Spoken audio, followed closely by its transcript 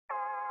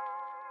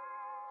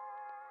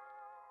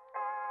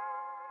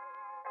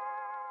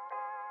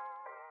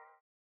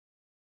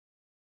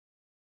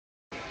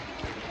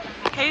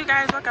Hey you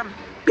guys, welcome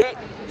back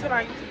to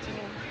my YouTube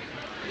channel.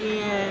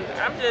 And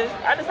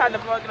I decided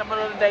to vlog in the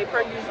middle of the day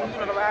per usual, you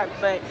know the vibe.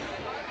 But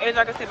as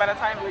y'all can see by the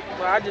time,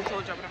 well, I just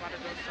told y'all what I'm about to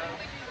do. So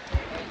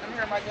I'm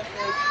here at my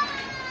destination.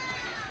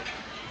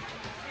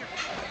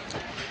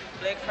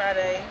 Black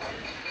Friday.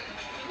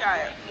 He got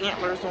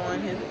antlers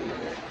on his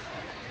ears.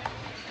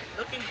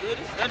 Looking good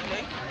as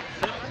Saturday.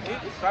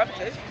 It's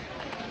Saturday.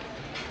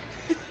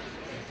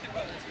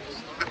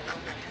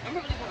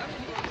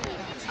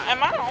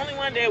 Am I the only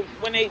one that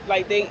when they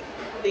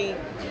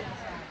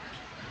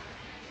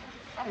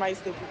I might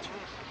still put you.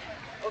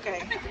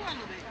 Okay.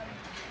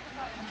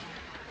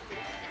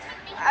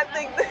 I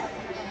think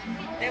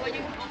that way you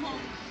can go home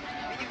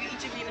and you can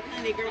eat your meal in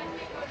honey, girl.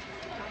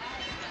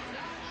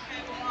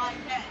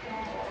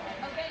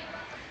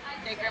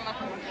 That grandma.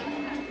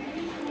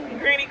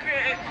 Granny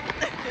Craig.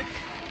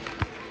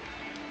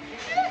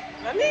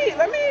 let me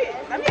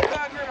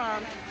call grandma.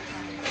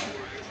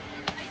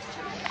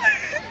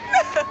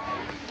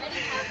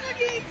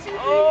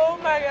 Oh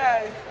my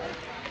gosh.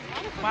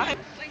 My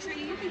Wait,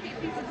 Shani, you can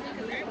get pieces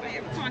because everybody,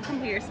 every time I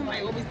come here,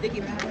 somebody always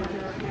digging pieces.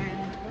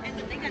 And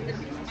then they got the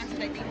pieces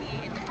like they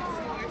need in the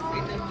store.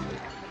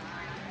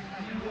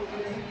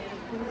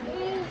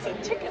 it's a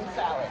chicken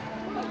salad.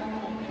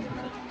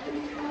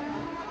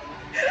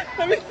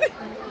 Let me see.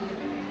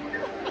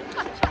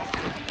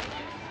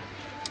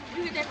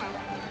 You get that from?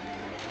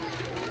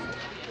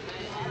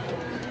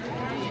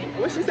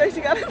 What she say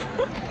she got it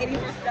from? Getting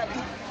for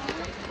stuffing.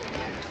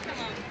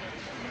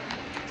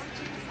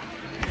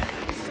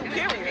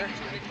 Superior.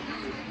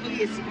 Oh,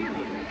 yeah,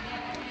 superior.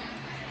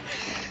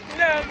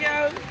 No,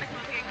 yo.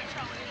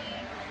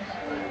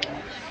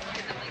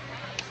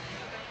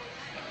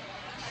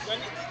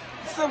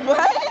 So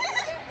what?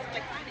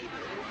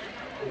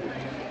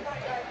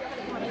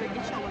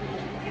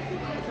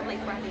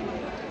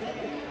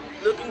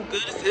 Looking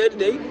good as hell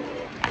today.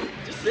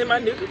 Just send my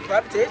nigga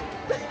dropped it.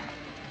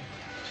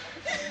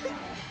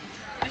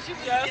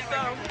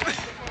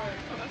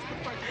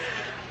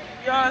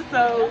 Y'all,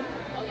 so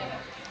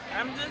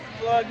I'm just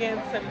vlogging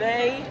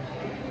today.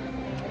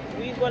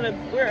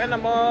 We're in the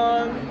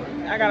mall.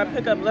 I gotta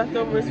pick up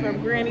leftovers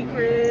from Granny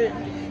Crib.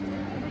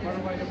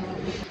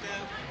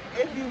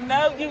 If you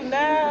know, you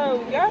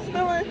know. Y'all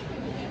still in?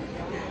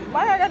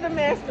 Why I got the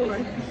mask on? I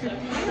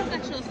don't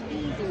got your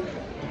speed on.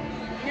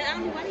 And I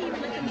don't know why he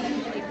even let them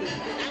move like this.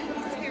 I'm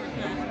just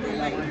terrified for their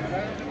life.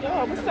 Yo,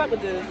 what's up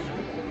with this?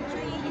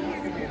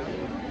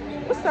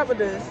 What's up with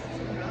this?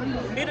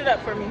 Beat it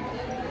up for me.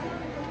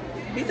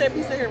 Beat that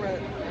piece of hair up.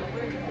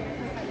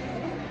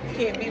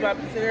 Can't beat my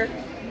piece of hair.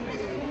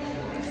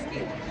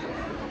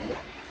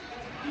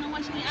 You know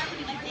what, Shani? I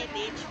really like that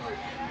dead truth.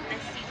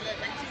 Let's see, look,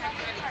 like you have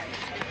really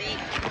the big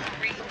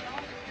great.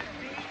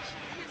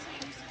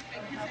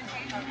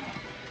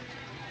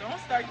 Don't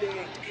start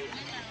there.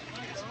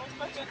 Don't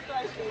fucking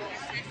start there.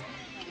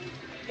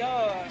 Yo,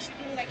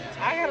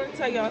 I gotta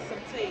tell y'all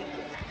some tea.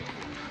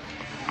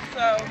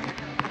 So,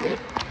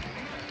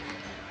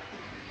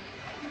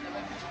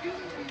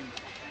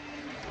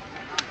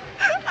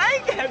 I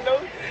ain't got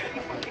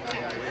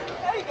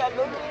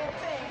no damn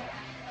tea.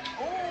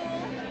 Ooh.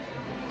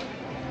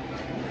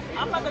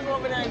 I'm about to go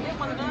over there and get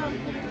one of them.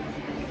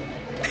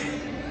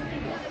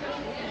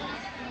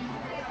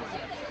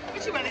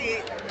 What you wanna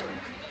eat?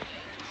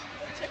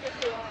 Chicken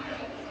soup.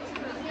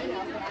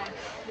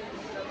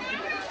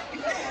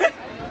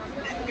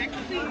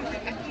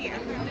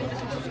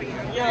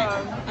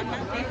 Yeah.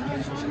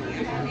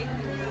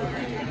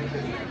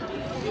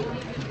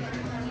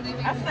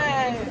 I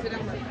said,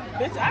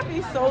 bitch, I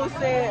be so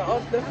sad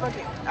off the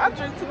fucking. I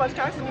drink too much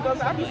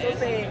Casamigos. I be so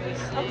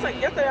sad.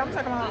 Yesterday I'm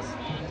talking about.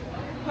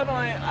 Put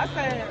on. I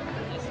said,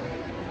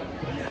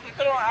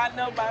 put on. I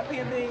Know by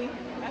PNB.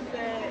 I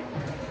said,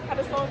 how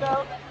the song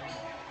go?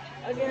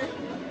 Again.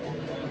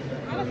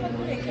 How the fuck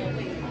did it go?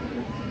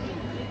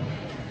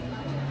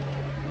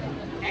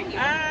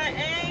 I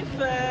ain't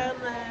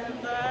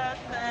feeling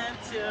nothing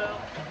to.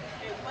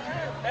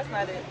 That's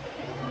not it.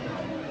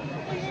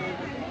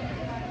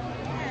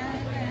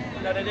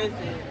 No, that is it.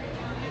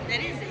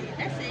 That is it.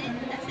 That's it.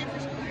 That's it for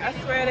sure. I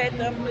swear that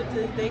them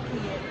bitches, they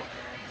can't.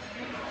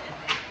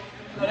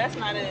 No, that's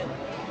not it.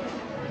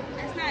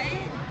 That's not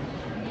it.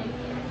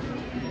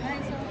 That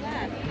ain't so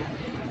bad.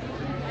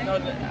 No,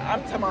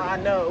 I'm talking about I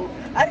know.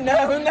 I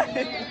know.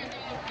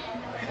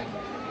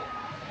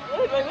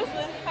 Wait, what's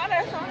this? How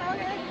that song out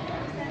here?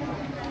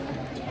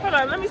 Hold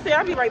on, let me see.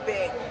 I'll be right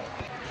back.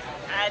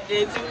 I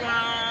did you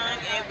wrong,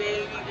 and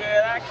baby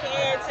girl, I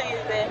can't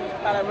change that.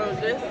 But I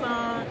wrote this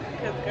song,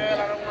 cause girl,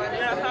 I don't want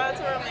your heart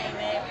to remain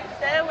there.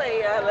 That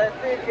way I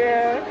left it,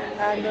 girl.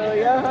 I know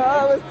your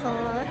heart was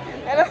torn,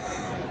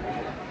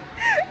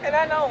 and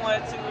I don't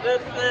want you to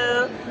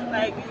feel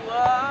like you were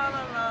all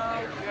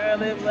alone.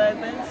 Girl, it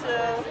wasn't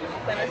true,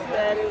 but I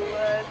said it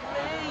was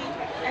me.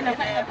 And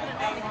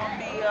everything will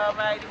be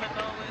alright, even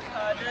though it's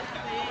hard to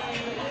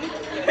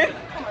see.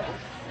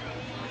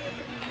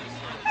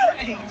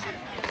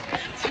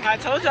 I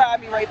told y'all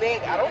I'd be right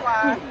back. I don't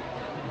lie.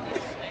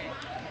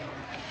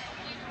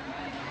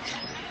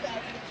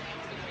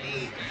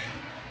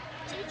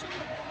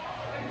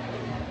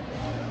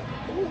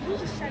 He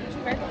just shot you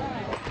right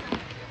behind.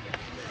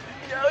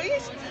 Yo,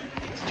 he's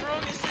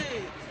strong as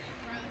shit.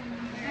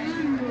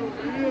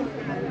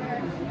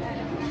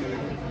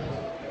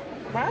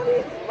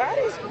 Why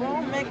these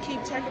grown men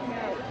keep checking me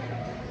out?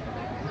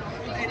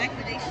 They like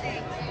what they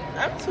say.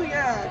 I'm too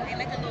young. They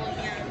like a little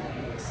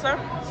young. Some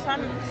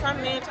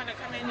man tried to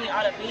come in me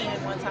out of being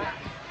one time.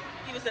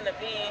 He was in the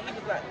bin.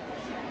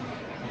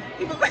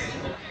 He was like.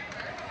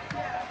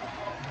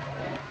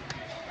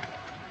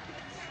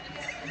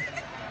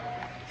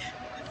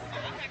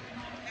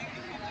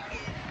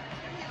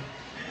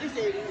 He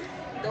said,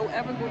 don't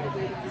ever go to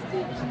bed with this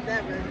bitch.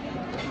 Never.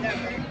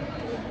 Never.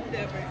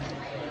 Never.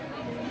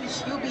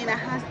 You'll be in a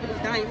hospital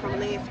dying from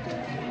laughter.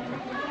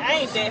 I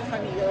ain't that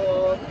funny,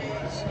 y'all.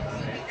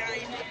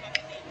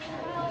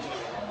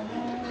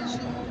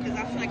 Because I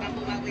feel like I'm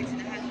on my way to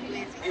the hospital.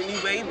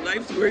 Anyway,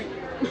 life's great.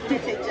 They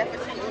say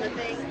Jefferson on the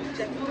thing.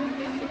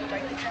 Jefferson.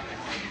 Right to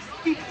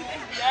Jefferson.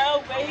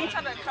 Yo, babe, he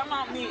tried to come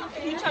on me.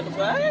 He tried to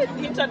what?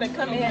 He tried to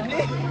come at me. He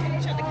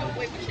tried to come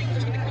away, but she was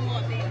trying to come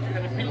on me.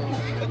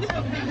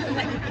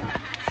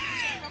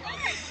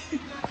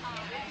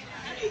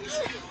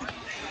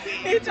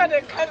 He tried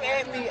to come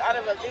at me out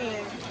of a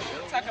thing.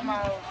 Talking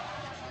about,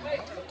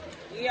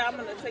 yeah, I'm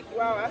gonna take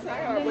you out. I said, I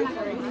got a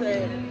boyfriend. He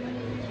said,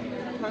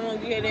 how long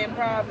you had that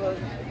problem?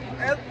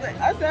 I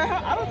said,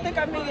 I don't think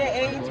I'm in your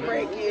age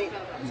bracket.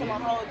 So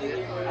how old are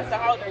you? I said,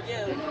 how old are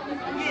you?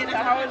 He said,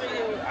 how old are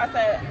you? I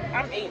said,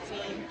 I'm 18.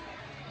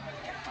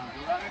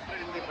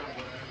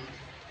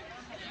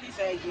 He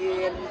said,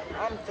 yeah,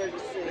 I'm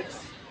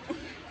 36.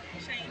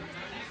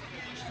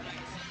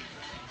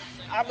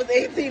 I was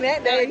 18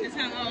 that day.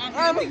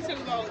 I'm going to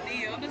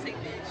say,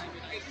 bitch.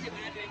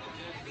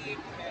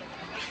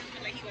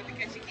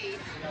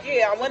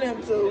 Yeah, I want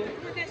him to.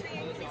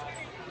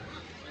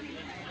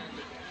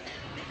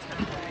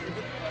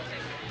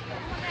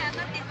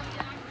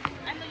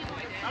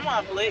 I'm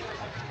on Blick.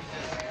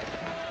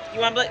 You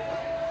want Blick?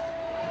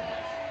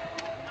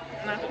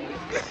 No.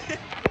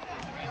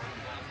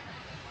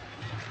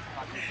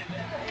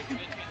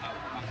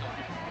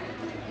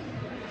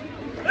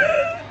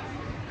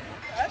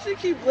 I should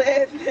keep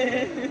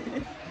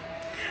laughing.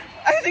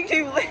 I should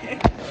keep laughing.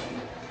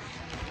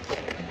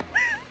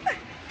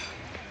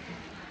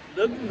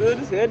 Looking good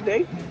as hell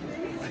day.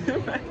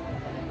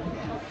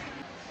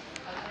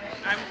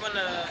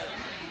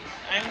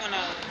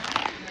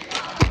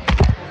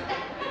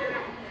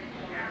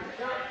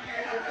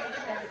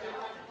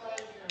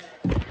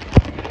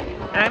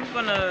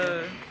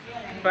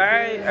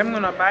 I'm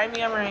gonna buy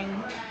me a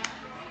ring,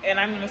 and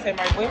I'm gonna say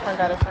my boyfriend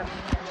got it for me.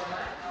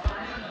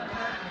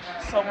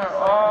 So when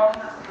all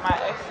my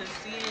exes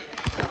see it,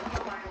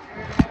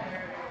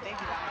 they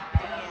be like,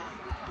 damn,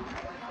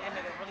 that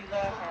nigga really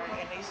love her,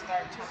 and they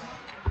start to.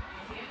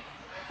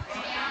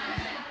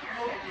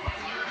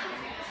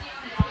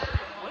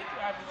 What do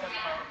I be talking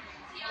about?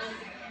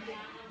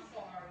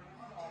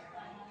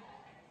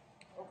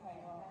 Okay,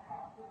 well,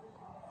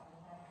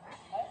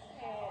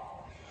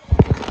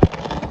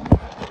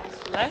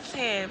 let's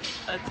have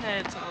a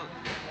TED Talk.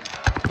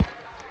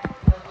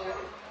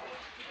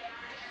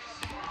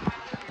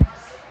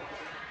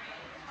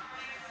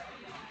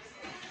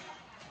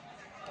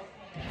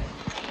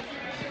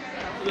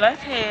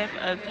 Let's have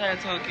a TED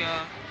Talk,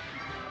 y'all.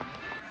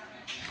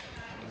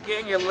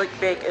 Getting your look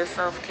back is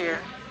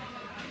self-care.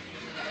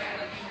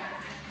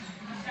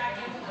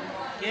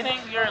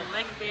 Getting your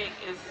lick back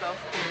is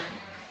self-care.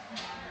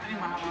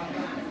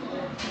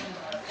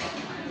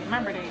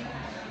 Remember that.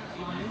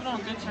 If you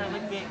don't get your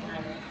lick back,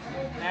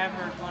 you're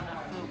never gonna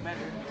feel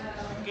better.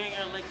 Getting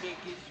your lick back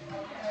gives you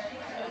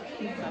a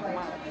peace of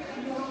mind.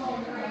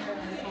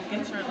 So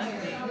get your lick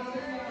back.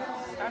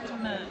 Stop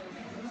trying to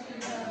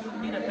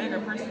be the bigger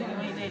person. You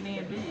ain't that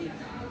damn big.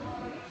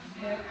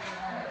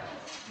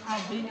 How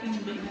big can you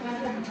be?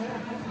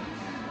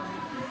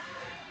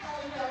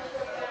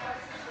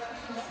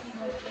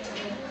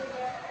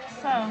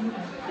 So,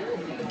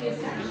 get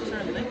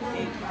your lick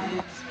back,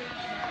 bitch.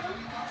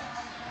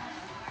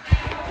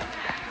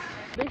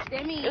 Bitch,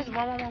 that means. It's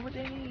 111. What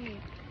they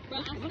need?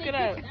 Look it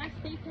up. I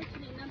stay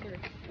touching their number.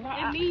 No,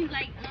 It means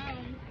like,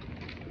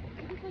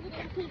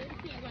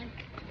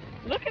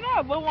 look it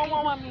up. What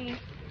 111 means?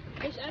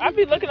 bitch, I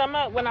be looking them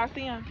up when I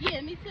see them.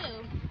 Yeah, me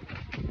too.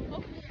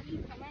 Hopefully it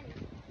means some money.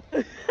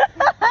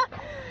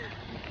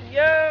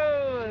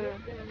 Yo.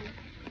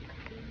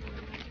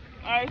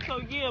 Alright, so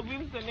yeah, we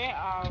was in that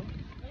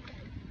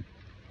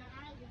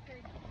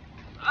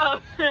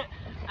Oh.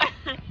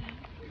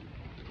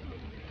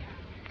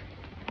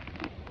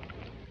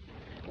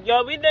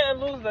 Yo, we didn't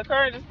lose the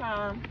car this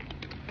time.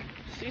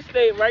 She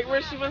stayed right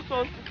where she was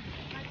supposed to.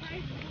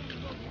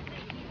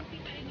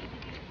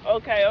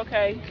 Okay,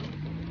 okay.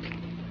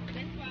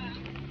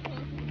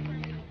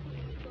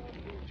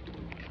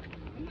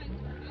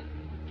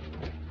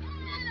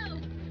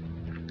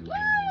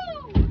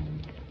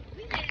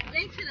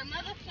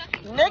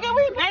 Nigga,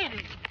 we made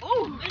it.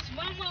 Ooh. Which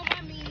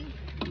 111 means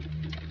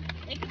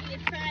it could be a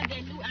sign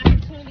that new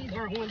opportunities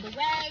are on the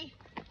way,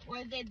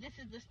 or that this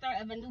is the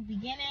start of a new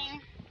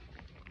beginning.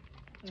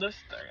 Let's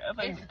start.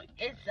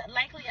 It's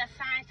likely a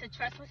sign to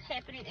trust what's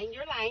happening in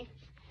your life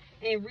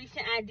and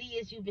recent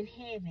ideas you've been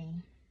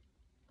having.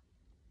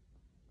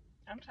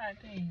 I'm trying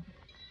to think.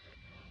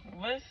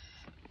 What's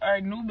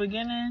our new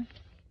beginning?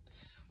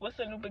 What's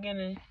a new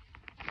beginning?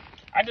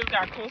 I just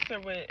got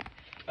closer with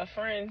a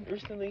friend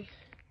recently,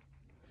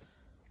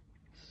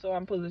 so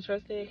I'm supposed to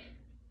trust it.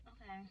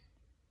 Okay.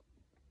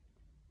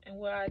 And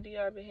what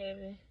idea I've been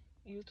having?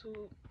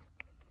 YouTube.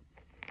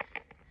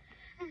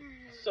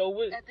 So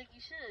what? I think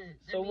you should.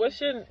 So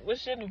what's your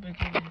new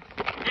beginning?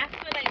 I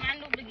feel like my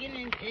new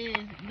beginning is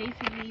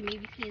basically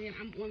maybe saying that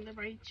I'm on the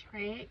right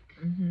track.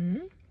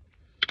 And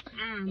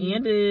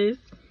is.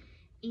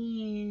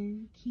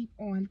 And keep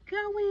on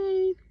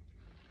going.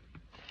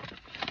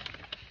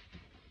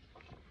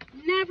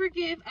 Never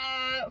give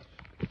up.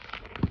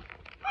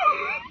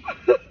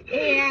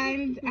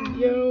 And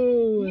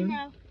yo, you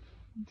know,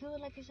 do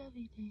it like it's your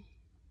birthday.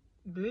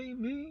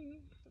 Baby.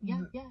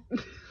 Yeah.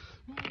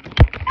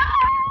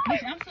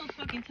 Bitch, I'm so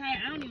fucking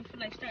tired. I don't even feel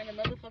like starting a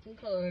motherfucking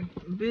car.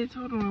 Bitch,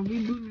 hold on.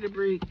 We do need a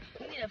break.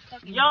 We need a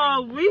fucking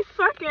Yo, break. we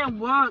fucking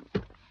walked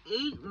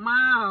 8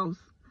 miles.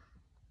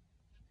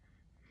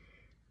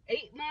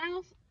 8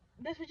 miles?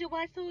 That's what your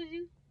wife told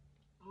you?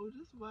 Oh,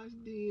 this watch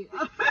did. I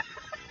thought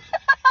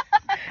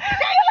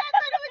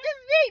it was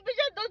just me, but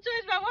you don't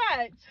charge my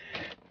watch.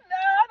 No,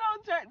 I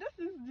don't charge. This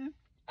is just.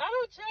 I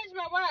don't charge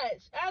my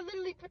watch. I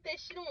literally put that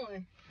shit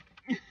on.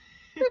 We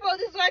both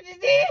just watch it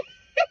did.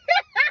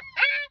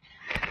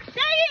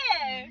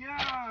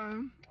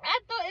 Yeah. I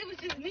thought it was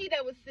just me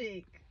that was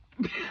sick.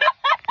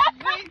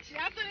 Bitch,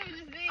 I thought it was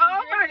just me.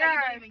 Oh my God.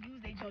 I didn't even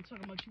use they joke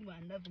talking about you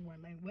want another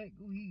one. Like, what?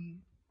 Go ahead.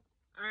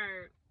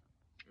 Alright.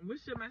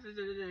 What's your message of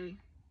the day?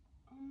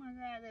 Oh my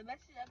God, the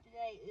message of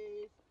today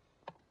is.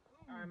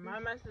 Alright, my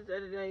message of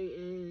the day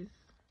is.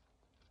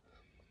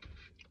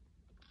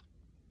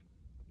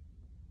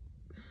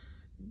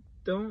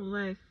 Don't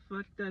let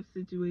fucked up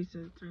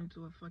situations turn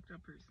to a fucked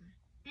up person.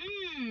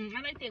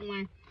 I like that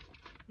one.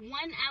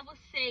 One I would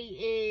say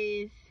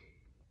is.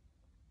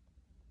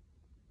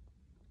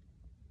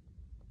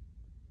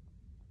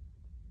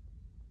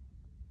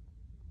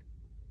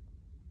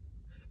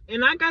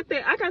 And I got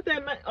that.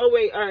 Oh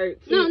wait, all right.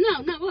 No.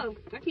 Whoa,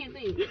 I can't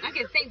think. I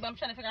can think, but I'm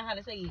trying to figure out how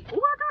to say it. Oh,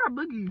 I got a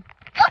boogie.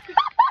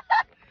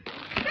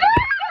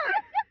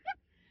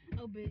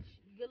 Oh, bitch.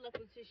 Good luck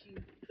with tissue.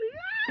 Yeah.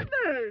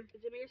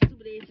 Jameer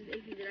stupid ass just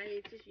ate me that I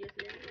had tissue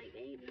yesterday. I'm like,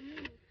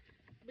 baby,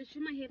 bitch,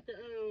 you might have to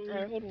All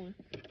right, hold on.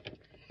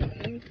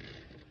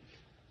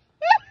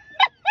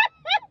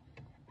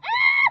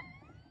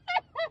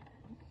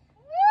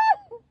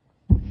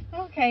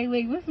 Okay,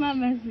 wait, what's my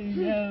message?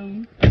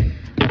 I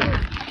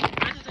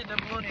just hit the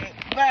bullet.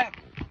 But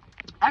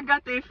I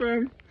got that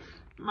from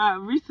my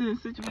recent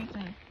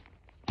situation.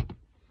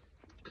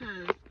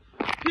 Cause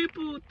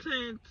people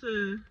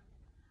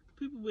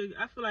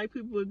I feel like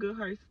people with good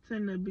hearts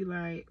tend to be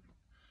like,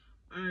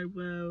 alright,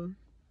 well,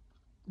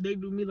 they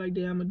do me like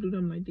that, I'm gonna do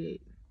them like that.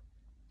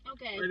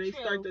 Okay, or they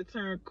start to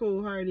turn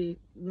cold-hearted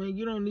when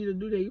you don't need to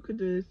do that. You could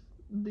just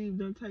leave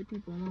them type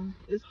people alone.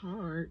 It's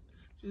hard.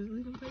 Just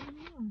leave them type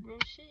people alone. Real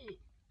shit.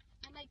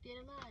 I like that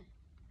a lot.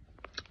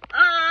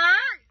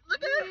 Alright,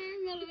 look at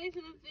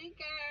Motivational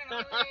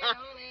thinker.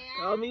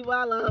 Call me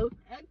Wallow.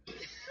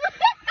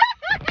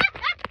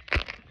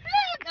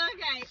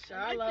 Okay.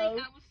 Shallow. One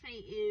thing I would say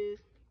is,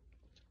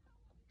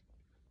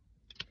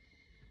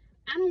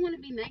 I don't want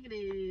to be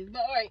negative,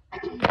 but alright.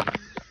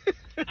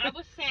 I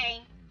would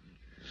say,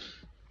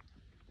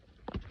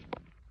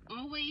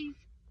 always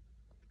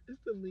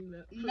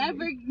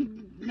never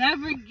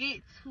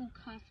get too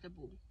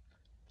comfortable.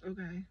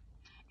 Okay.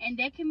 And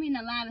that can mean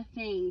a lot of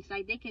things.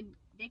 Like they can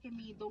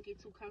mean don't get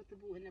too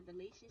comfortable in a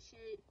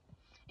relationship.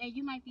 And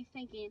you might be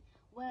thinking,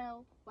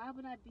 well, why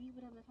would I be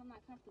with him if I'm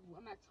not comfortable?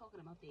 I'm not talking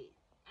about that.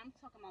 I'm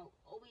talking about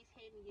always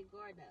having your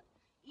guard up.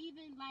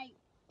 Even like,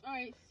 all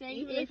right, say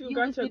even if you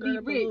got was your to be guard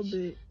up a little rich,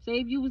 bit. say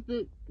if you was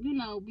to,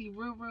 be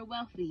real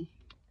wealthy.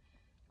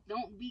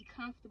 Don't be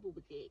comfortable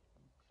with that.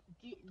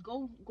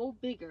 Go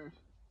bigger.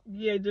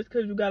 Yeah, just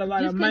because you got a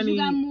lot of money, you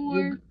got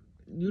more,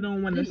 you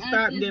don't want to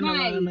stop getting a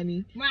lot of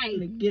money. Right.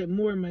 To get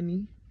more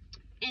money.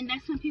 And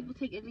that's when people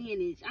take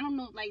advantage. I don't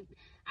know, like,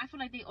 I feel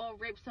like they all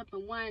wraps up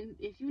in one.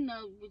 If you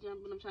know what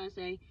I'm trying to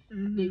say,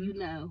 then you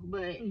know.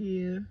 But,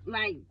 yeah.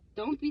 Like,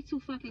 don't be too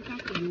fucking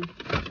comfortable.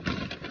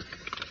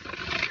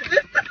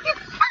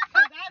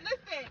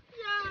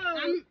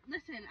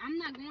 Listen, I'm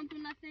not going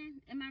through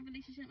nothing in my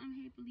relationship. I'm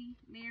happily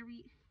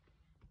married.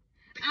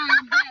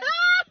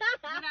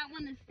 But what I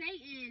want to say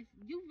is,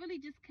 you really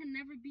just can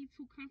never be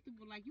too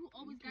comfortable. Like, you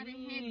always got to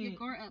have your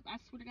guard up. I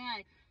swear to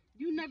God.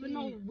 You never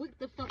know what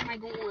the fuck might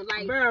go on.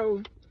 Like,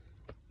 bro,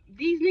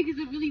 these niggas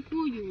will really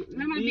fool you.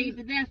 Not my baby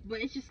to death,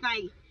 but it's just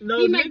like, no,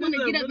 he might want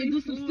to get up really and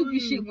do some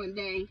stupid shit one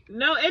day.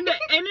 No, and then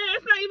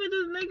it's not even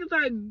just niggas,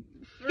 like,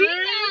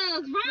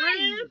 friends,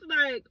 friends,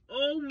 like,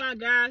 oh my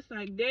gosh,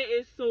 like, that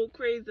is so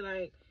crazy.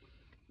 Like,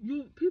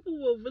 people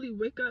will really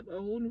wake up a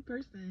whole new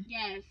person.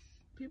 Yes.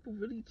 People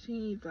really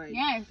change, like,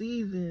 yes.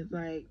 seasons,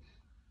 like,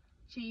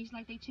 change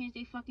like they change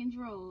their fucking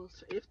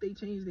drawers. If they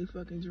change their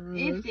fucking drawers.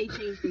 If they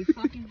change their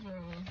fucking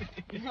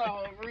drawers.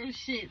 No, real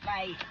shit.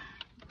 Like,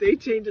 they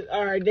change it.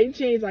 All right, they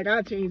change like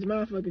I changed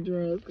my fucking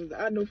drawers, because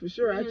I know for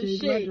sure I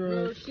changed my real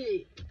drawers.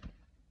 shit.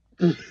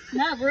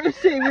 Not real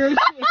shit, real shit.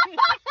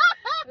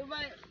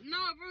 But no,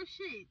 real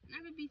shit.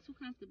 Never be too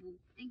comfortable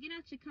and get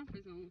out your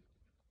comfort zone.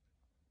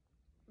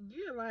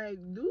 Yeah, like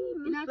do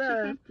new Get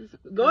out stuff.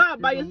 your Go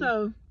out by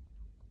yourself.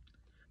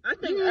 I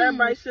think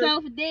everybody should.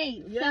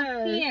 Self-date,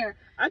 self-care.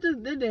 I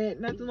just did that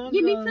not too long ago.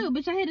 Yeah, me too.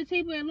 Bitch, I had a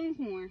table at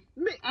Longhorn.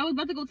 I was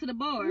about to go to the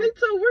bar. Me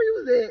too. Where you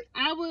was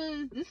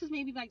at? This was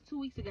maybe like 2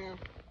 weeks ago.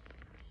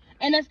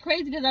 And that's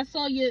crazy because I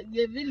saw your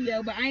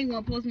video, but I ain't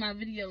gonna post my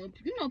video.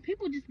 You know,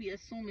 people just be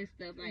assuming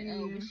stuff like,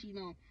 oh, but she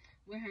know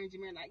with her and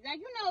Jameer. Like,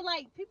 you know,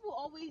 like people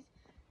always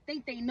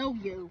think they know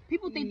you.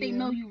 People think they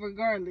know you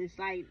regardless.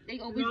 Like they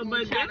always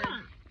gonna try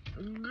to.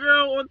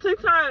 Girl, on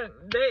TikTok,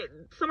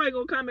 somebody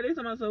gonna comment, they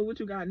talking about, so what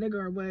you got, nigga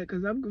or what?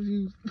 Because I'm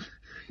confused.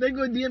 They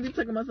go DM me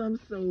talking about something,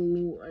 so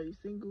are you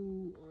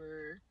single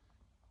or...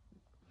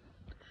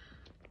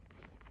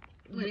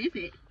 What is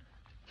it?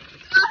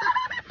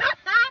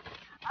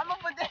 I'm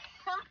gonna put that...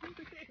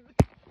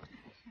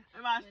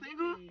 Am I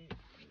single?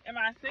 Am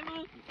I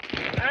single?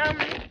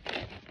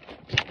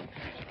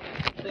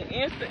 The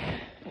answer...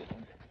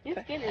 Your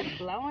skin is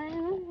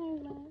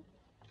glowing.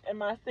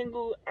 Am I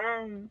single?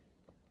 I'm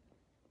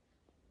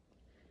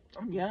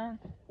young.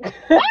 I miss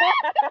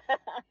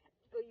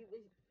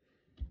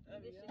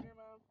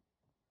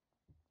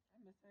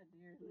her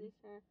dearly.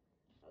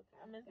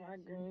 I miss my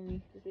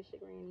granny. You miss your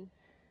granny.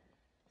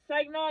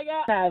 Psych, no,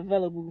 y'all not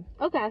available.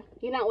 Okay,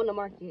 you're not on the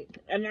market.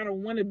 And I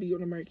don't want to be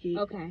on the market.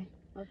 Okay.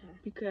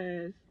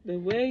 Because the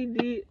way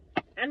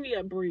I need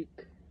a break.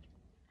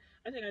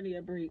 I think I need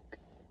a break.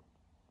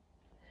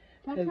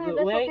 Okay,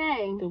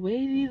 The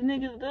way these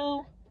niggas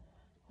do,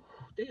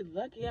 they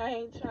lucky I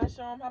ain't trying to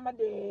show them how my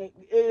dad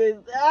is.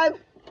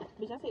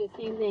 Bitch, I say the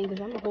same thing because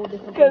I'm a whole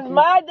different Because person.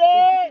 my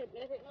dad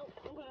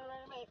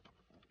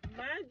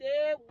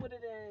would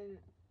have done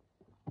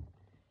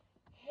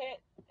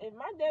if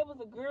my dad was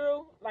a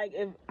girl, like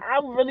if I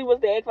really was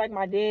to act like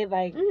my dad,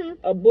 like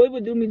a boy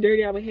would do me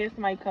dirty, I would have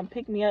somebody come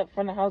pick me up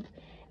from the house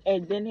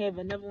and then have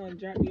another one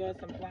drop me off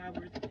some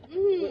flowers.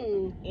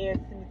 And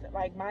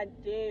like my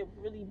dad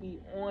really be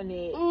on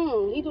it.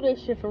 He do that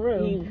shit for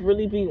real. He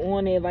really be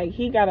on it. Like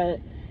he could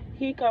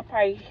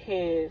probably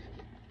have.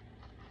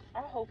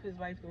 I hope his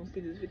wife gonna see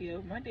this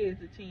video. My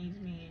dad's a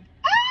changed man.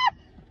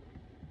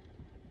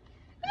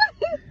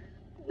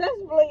 That's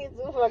blatant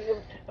too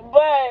fucking.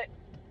 But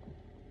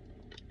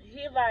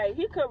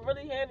he could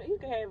really have. He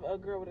could have a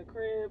girl with a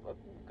crib,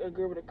 a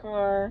girl with a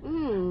car,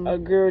 a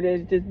girl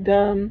that's just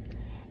dumb.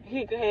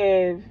 He could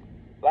have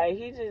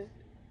he just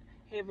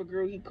have a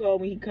girl he call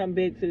when he come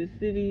back to the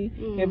city.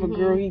 Have a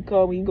girl he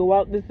call when he go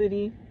out the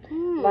city.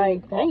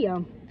 Like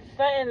damn,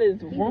 something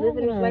is wrong.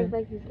 Living his life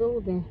like he's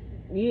golden.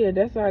 Yeah,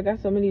 that's why I got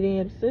so many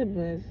damn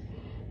siblings.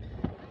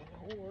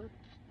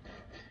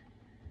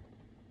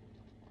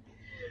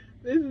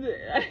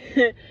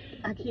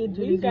 I can't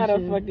do We got a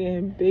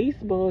fucking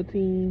baseball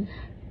team.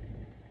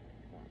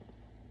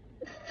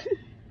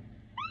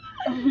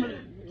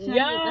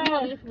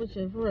 Yo, for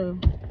real.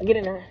 Get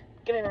in there.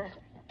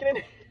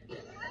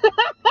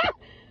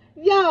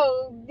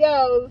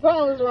 Yo,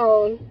 something's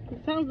wrong.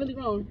 Something's really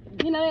wrong.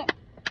 You know that?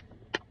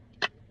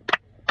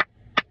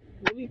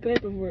 What we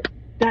clapping for?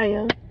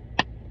 Damn.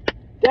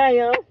 I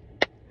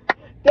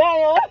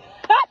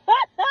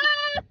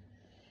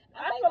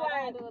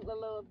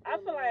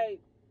feel like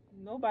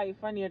nobody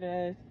funnier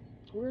than us.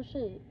 Real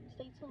shit.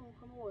 Stay tuned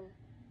for more.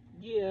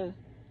 Yeah.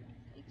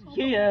 Stay tuned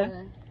for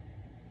more.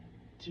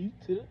 G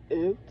to the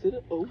L to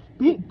the O.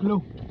 Big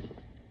blow.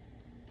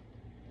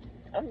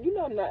 You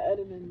know I'm not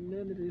editing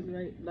none of this,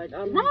 right? Like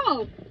I'm.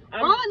 No.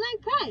 I'm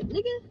like cut,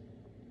 nigga.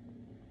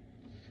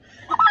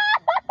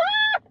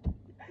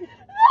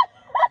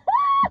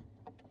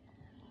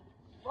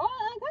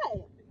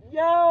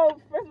 Yo,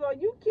 first of all,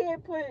 you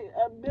can't put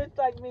a bitch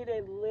like me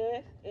that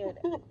laughs at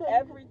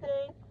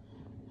everything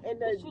and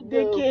the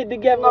dickhead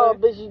together. No,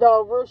 bitch, you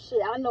don't. Real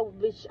shit. I know,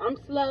 bitch. I'm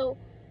slow,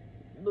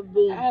 but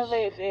bitch. I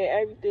laugh at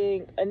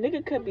everything. A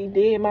nigga could be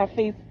dead in my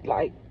face,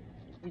 like,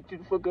 you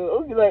the fuck up.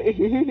 Okay, like,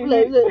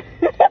 look.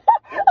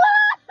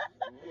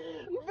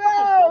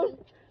 Bro,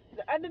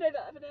 I did that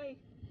the other day.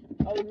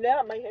 Oh, now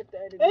I might have to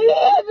edit it.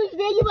 Yeah, bitch,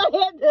 then you might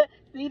have to.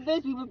 See,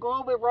 bitch, we was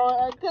going with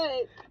raw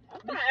uncut. I'm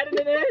not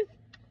editing this.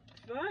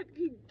 Fuck,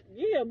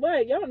 yeah,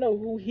 but y'all know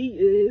who he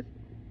is.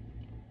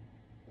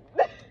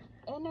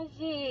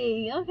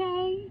 Energy,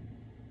 okay.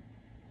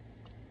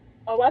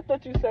 Oh, I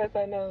thought you said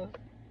something else.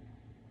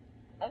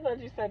 I thought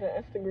you said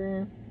on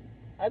Instagram.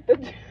 I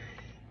thought you...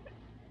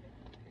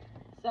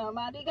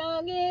 Somebody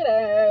gonna get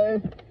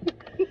her.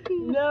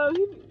 No,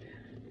 he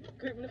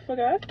creeping the fuck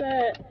out. I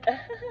said...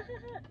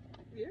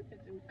 You're a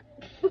joke.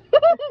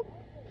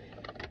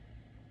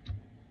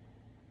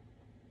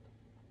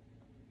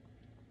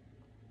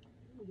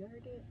 You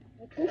heard that?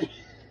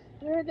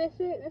 You heard that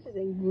shit? That shit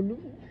ain't good.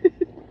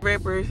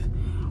 Rappers,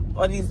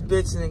 all these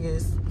bitch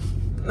niggas.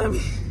 Let me...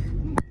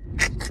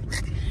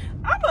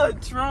 a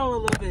troll a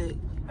little bit.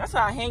 That's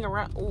how I hang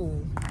around.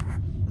 Ooh.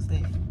 What's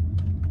that?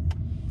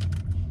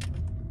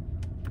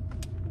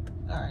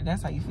 Alright,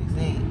 that's how you fix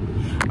that.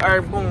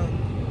 Alright,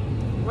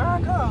 boom. Where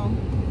I go?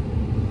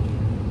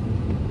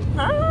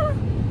 Huh?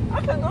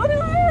 I can go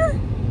there?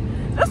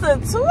 That's a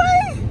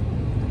two-way?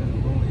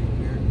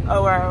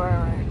 Oh,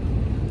 right.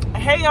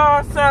 Hey,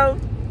 y'all. So,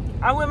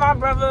 I'm with my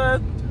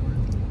brother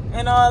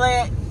and all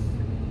that.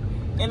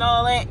 You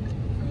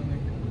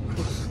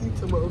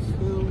talking about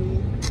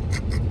filming?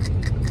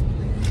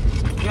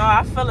 Y'all,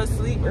 I fell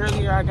asleep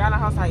earlier. I got in the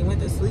house, I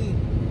went to sleep.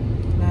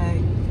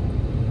 Like,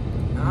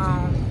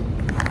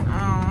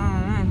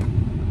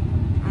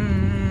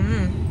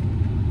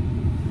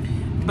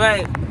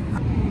 but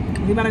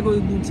we better go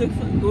do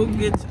Chick-fil-A.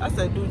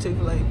 Do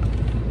Chick-fil-A.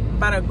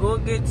 Better go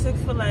get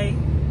Chick-fil-A.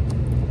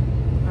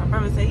 My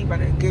brother said he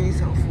better give me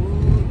some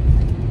food.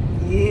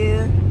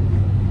 Yeah.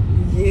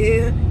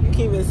 You can't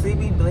even see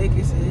me black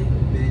and shit.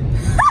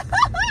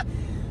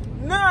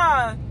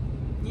 Nah.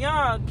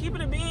 Y'all, keep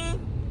it a bean.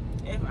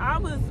 If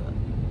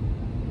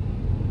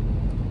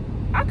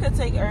I could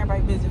take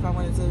everybody busy if I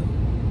wanted to.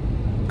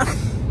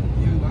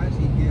 You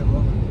actually get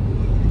all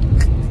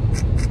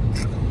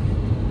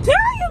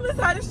Damn, this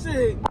how this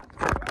shit.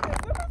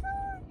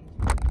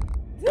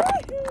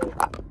 Damn.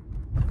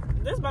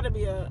 This about to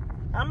be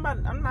I'm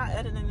not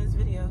editing this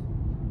video.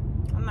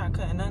 I'm not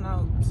cutting nothing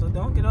out, so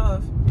don't get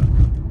off.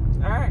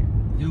 Alright.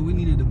 Yo, we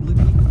needed the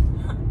blicky.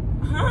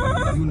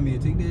 Huh? You wanted me to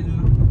take that,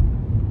 Joe?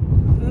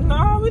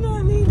 No, we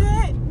don't need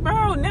that.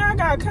 Bro, now I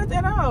gotta cut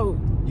that out.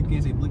 You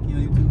can't say blicky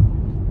on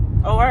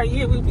YouTube? Oh, alright,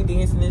 yeah, we be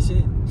dancing and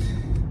shit.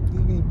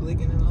 We be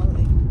blinking and all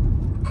that.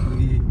 Oh,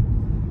 yeah.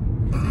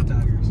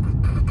 Tigers.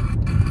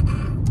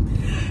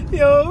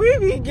 Yo, we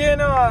be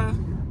getting all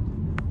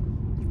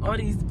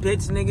these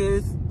bitch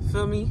niggas,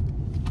 feel me?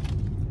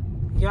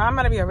 Yo, I'm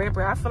gonna be a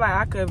rapper. I feel like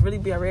I could really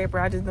be a rapper.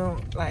 I just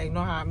don't like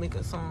know how to make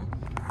a song.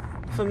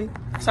 Feel me?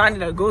 So I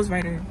need a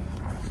ghostwriter.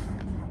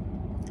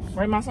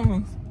 Write my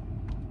songs.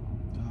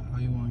 How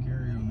you want to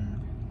carry on there?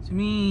 What you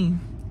mean?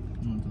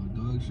 You want to talk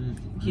dog shit? Or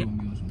you want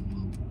to be on some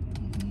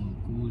little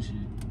cool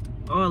shit?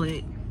 All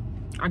it.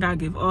 I gotta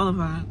give all the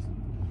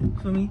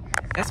vibes. Feel me?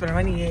 That's what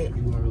I need.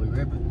 You want to really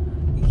rap it?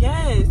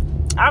 Yes.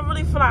 I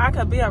really feel like I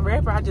could be a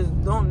rapper. I just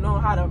don't know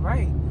how to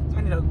write. So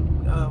I need a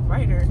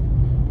writer.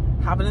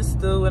 Hop in the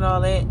stool and all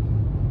that.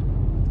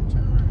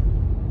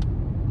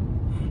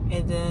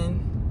 And then, you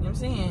know what I'm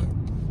saying?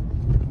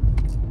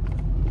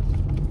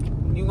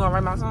 You gonna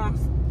write my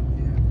songs?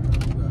 Yeah,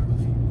 bro.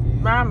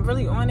 Yeah. Bro, I'm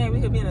really on that. We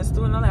could be in the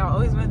stool and all that. I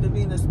always meant to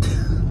be in the stool.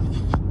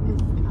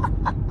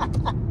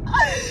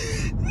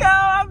 Yo,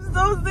 I'm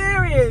so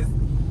serious.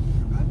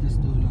 I just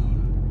stood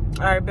on.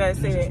 Alright, bet,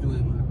 say that.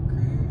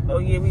 Oh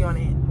yeah, we on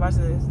it. Watch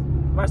this.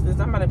 Watch this.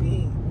 I'm about to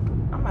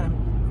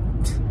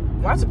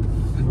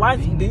watch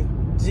D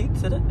G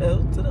to the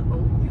L to the O.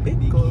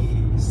 Big girl.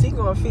 She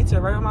gonna feature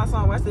right on my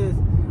song. Watch this.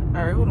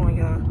 Alright, hold on,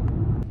 y'all.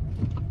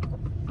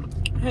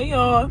 Hey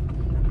y'all.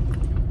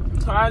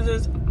 So I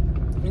just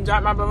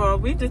dropped my brother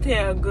off. We just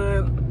had a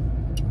good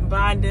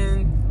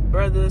bonding,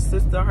 brother,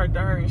 sister, heart to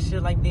heart and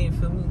shit like that,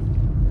 feel me?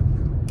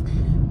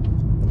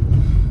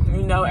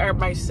 You know,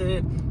 everybody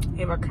should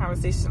have a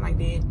conversation like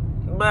that.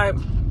 But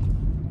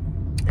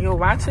yo,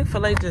 why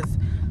Chick-fil-A just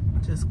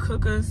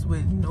cook us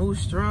with no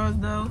straws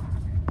though?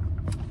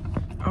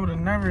 I would have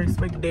never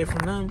expected that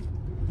from them.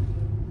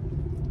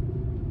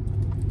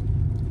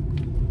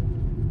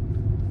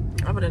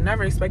 I would have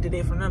never expected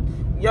that from them.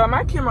 Yo,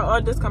 my camera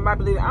all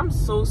discombobulated. I'm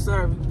so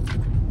sorry.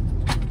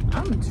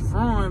 I'm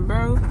drawn,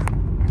 bro.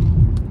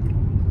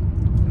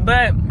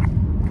 But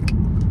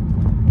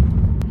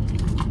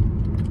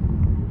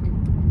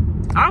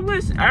I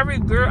wish I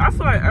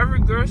feel like every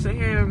girl should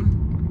have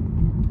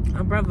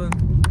a brother.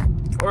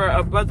 Or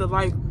a brother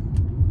like,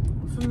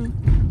 feel me?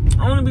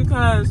 Only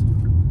because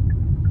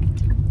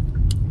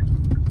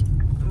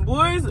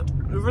boys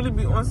really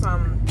be on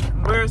some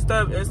weird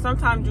stuff, and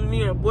sometimes you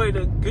need a boy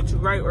to get you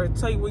right or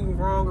tell you where you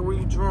wrong or where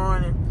you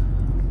drawing and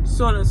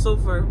so on and so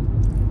forth.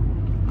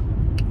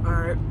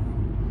 Alright.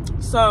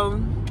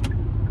 So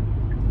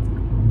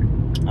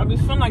I be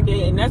feeling like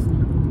that, and that's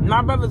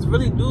my brothers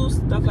really do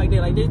stuff like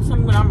that. Like they tell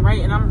me when I'm right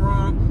and I'm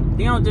wrong.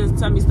 They don't just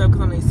tell me stuff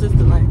because I'm their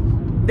sister. Like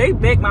they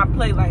beg my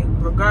play, like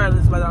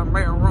regardless whether I'm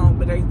right or wrong,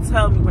 but they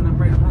tell me when I'm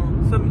right or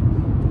wrong. Feel me?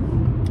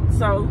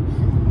 So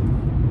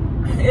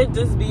it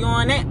just be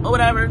on that or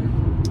whatever.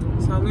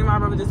 So me and my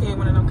brother just had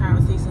one of them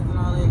conversations and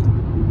all that.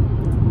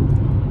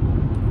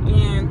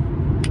 And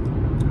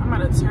I'm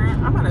about to turn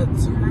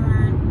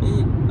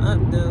it up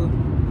though.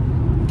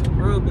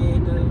 Real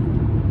bad though.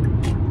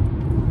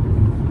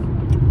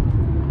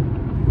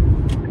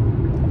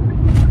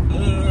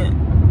 And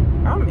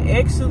I'm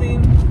actually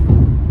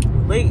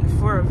late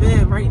for a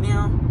vid right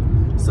now.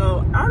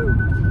 So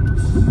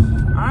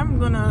I'm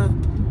gonna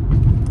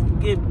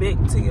get back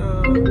to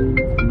y'all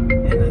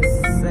in a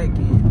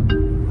second.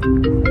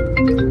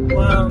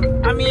 Well,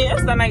 I mean mean,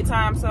 it's the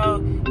nighttime, so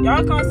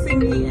y'all gonna see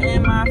me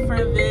and my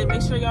friend Viv.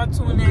 Make sure y'all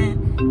tune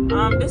in.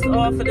 This is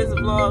all for this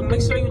vlog.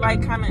 Make sure you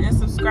like, comment, and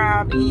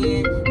subscribe,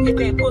 and hit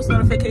that post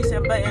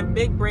notification button.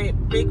 Big Rick,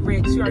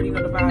 you already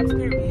know the vibes,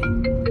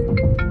 period.